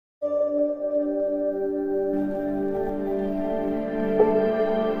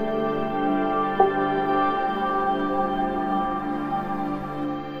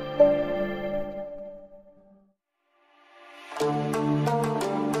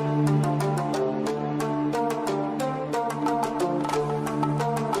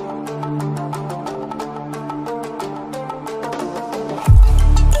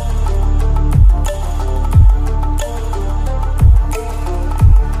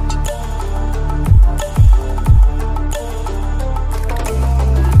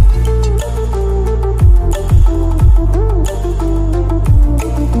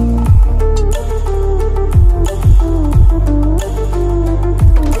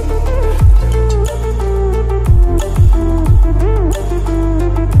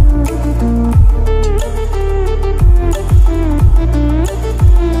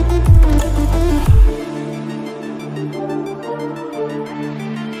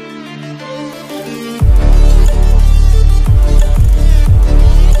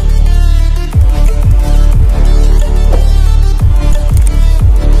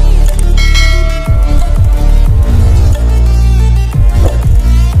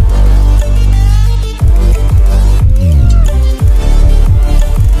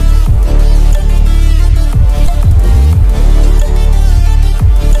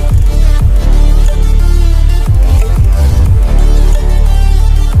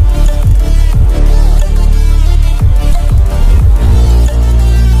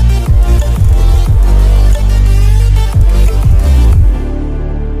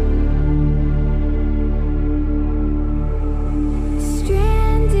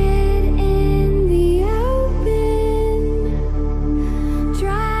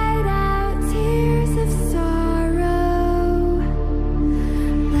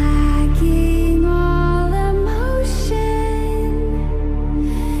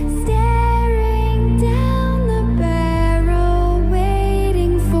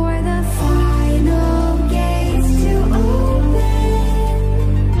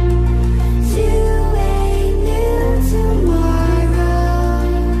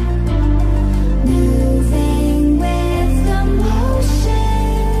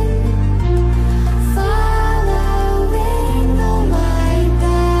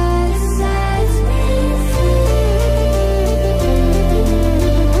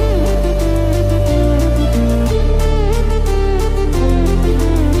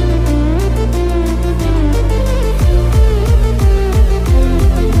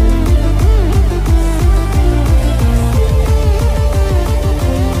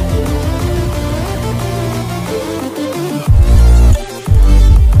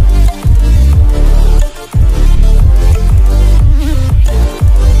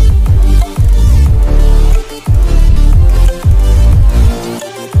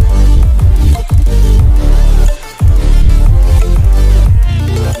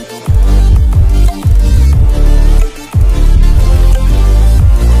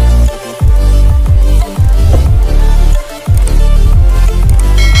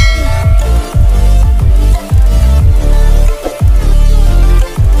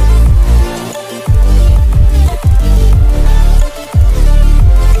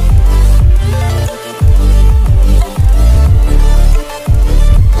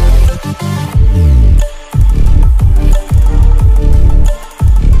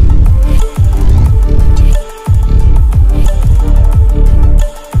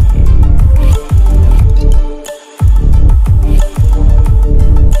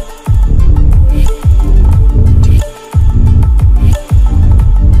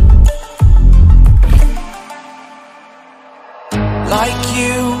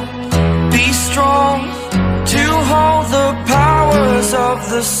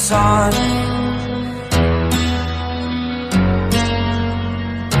sun.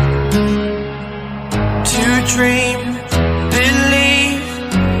 To dream, believe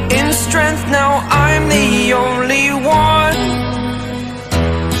in strength. Now I'm the only one,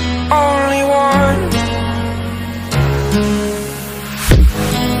 only one.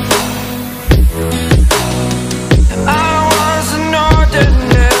 I was an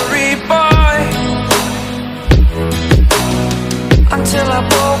ordinary boy until I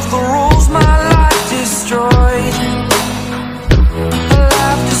broke the rules. My life destroyed, a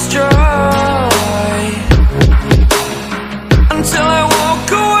life destroyed. Until I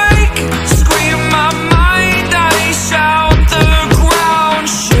woke awake, scream my mind, I shout, the ground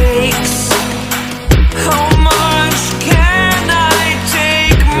shakes. How much can I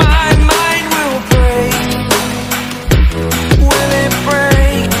take? My mind will break. Will it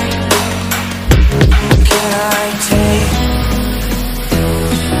break? Can I take?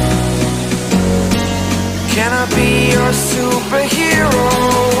 Can I be your superhero?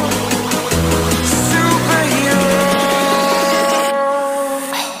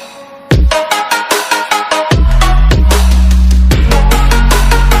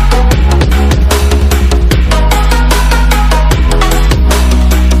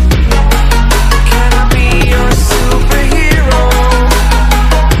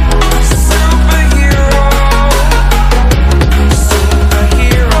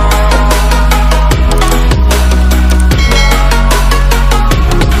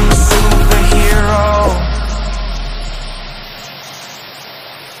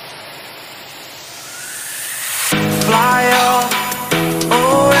 Fly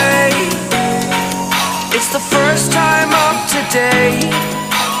away. It's the first time of today.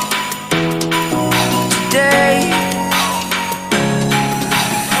 Today.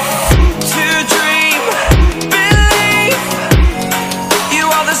 To dream, believe. You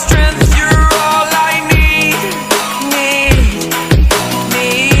are the strength, you're all I need.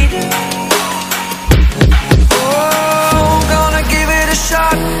 Oh, gonna give it a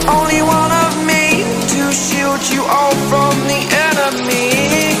shot. Only one of me to shield you all from the enemy.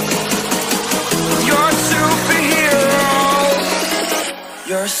 You're a superhero.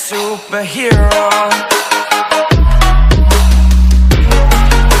 You're a superhero.